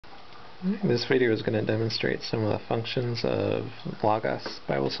This video is going to demonstrate some of the functions of Logos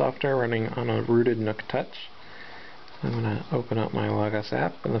Bible software running on a rooted Nook Touch. I'm going to open up my Logos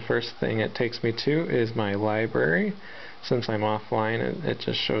app, and the first thing it takes me to is my library. Since I'm offline, it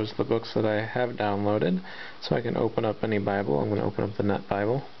just shows the books that I have downloaded, so I can open up any Bible. I'm going to open up the Net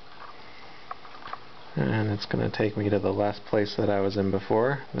Bible, and it's going to take me to the last place that I was in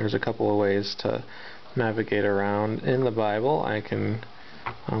before. There's a couple of ways to navigate around in the Bible. I can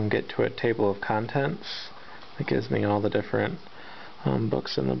get to a table of contents that gives me all the different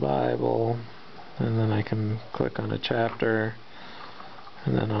books in the Bible, and then I can click on a chapter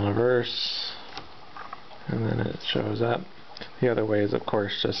and then on a verse, and then it shows up. The other way is, of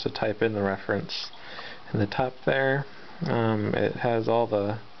course, just to type in the reference in the top there. It has all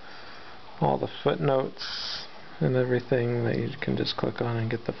the footnotes and everything that you can just click on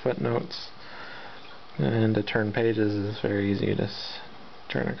and get the footnotes. And to turn pages is very easy. You just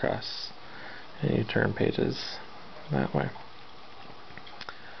turn across and you turn pages that way.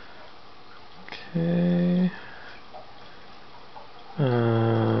 Okay.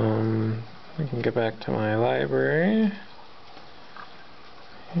 I can get back to my library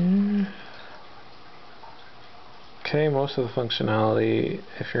here. Okay, most of the functionality,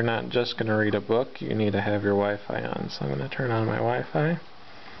 if you're not just going to read a book, you need to have your Wi-Fi on. So I'm going to turn on my Wi-Fi.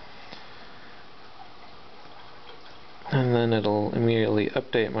 And then it'll immediately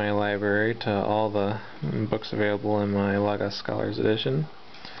update my library to all the books available in my Logos Scholars Edition.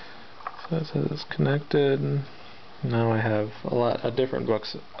 So it says it's connected. Now I have a lot of different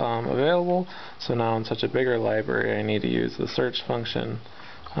books available. So now in such a bigger library, I need to use the search function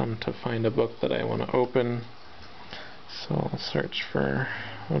to find a book that I want to open. So I'll search for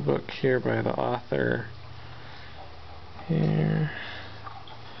a book here by the author here.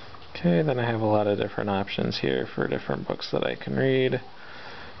 Okay, then I have a lot of different options here for different books that I can read.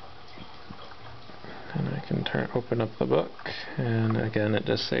 And I can open up the book, and again it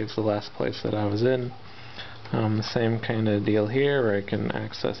just saves the last place that I was in. The same kind of deal here, where I can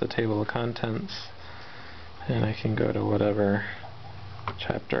access a table of contents, and I can go to whatever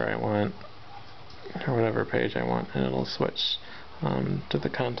chapter I want, or whatever page I want, and it'll switch to the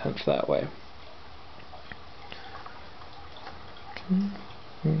contents that way. Okay.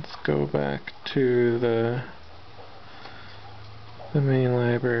 Let's go back to the main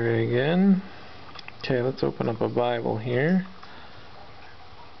library again. Okay, let's open up a Bible here.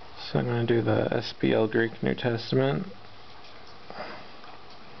 So I'm going to do the SBL Greek New Testament.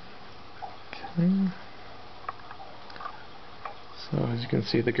 Okay. So as you can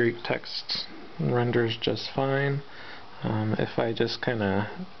see, the Greek text renders just fine. If I just kind of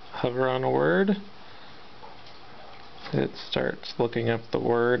hover on a word, it starts looking up the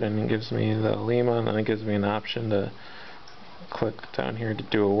word and it gives me the lema, and then it gives me an option to click down here to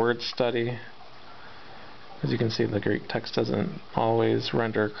do a word study. As you can see, the Greek text doesn't always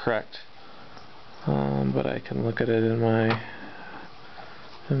render correct, but I can look at it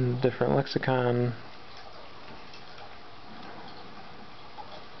in different lexicon.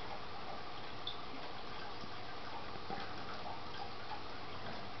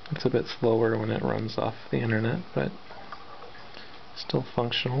 It's a bit slower when it runs off the internet, but still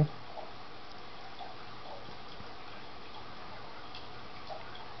functional.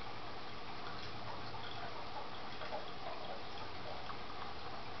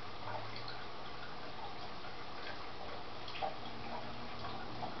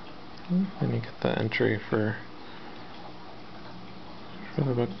 Then you get the entry for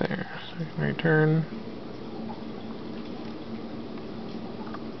the book there. So I can return.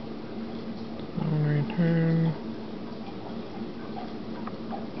 Return.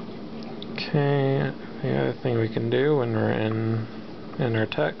 Okay, the other thing we can do when we're in our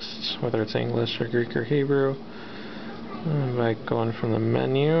text, whether it's English or Greek or Hebrew, by going from the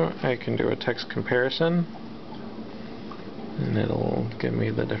menu, I can do a text comparison, and it'll give me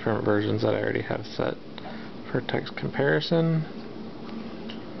the different versions that I already have set for text comparison.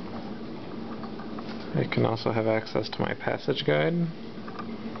 I can also have access to my passage guide.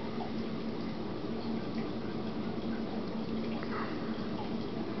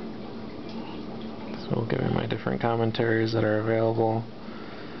 It'll give me my different commentaries that are available,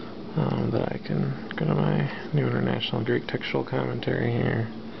 that I can go to my New International Greek Textual Commentary here.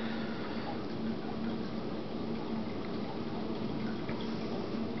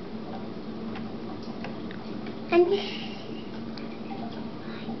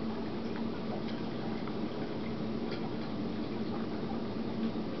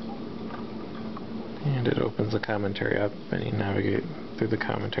 And it opens the commentary up, and you navigate through the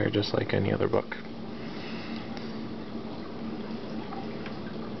commentary just like any other book.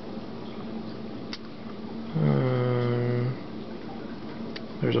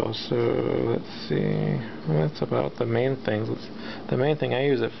 there's also, let's see, well, that's about the main things. The main thing I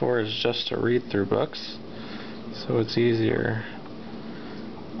use it for is just to read through books, so it's easier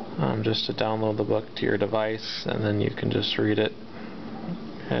just to download the book to your device, and then you can just read it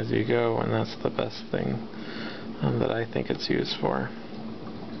as you go, and that's the best thing that I think it's used for.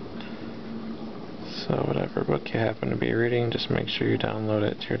 So whatever book you happen to be reading, just make sure you download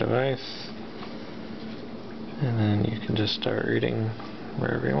it to your device, and then you can just start reading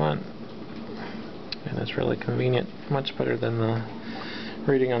wherever you want. And it's really convenient, much better than the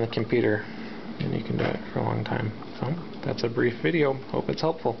reading on the computer, and you can do it for a long time. So that's a brief video. Hope it's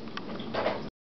helpful.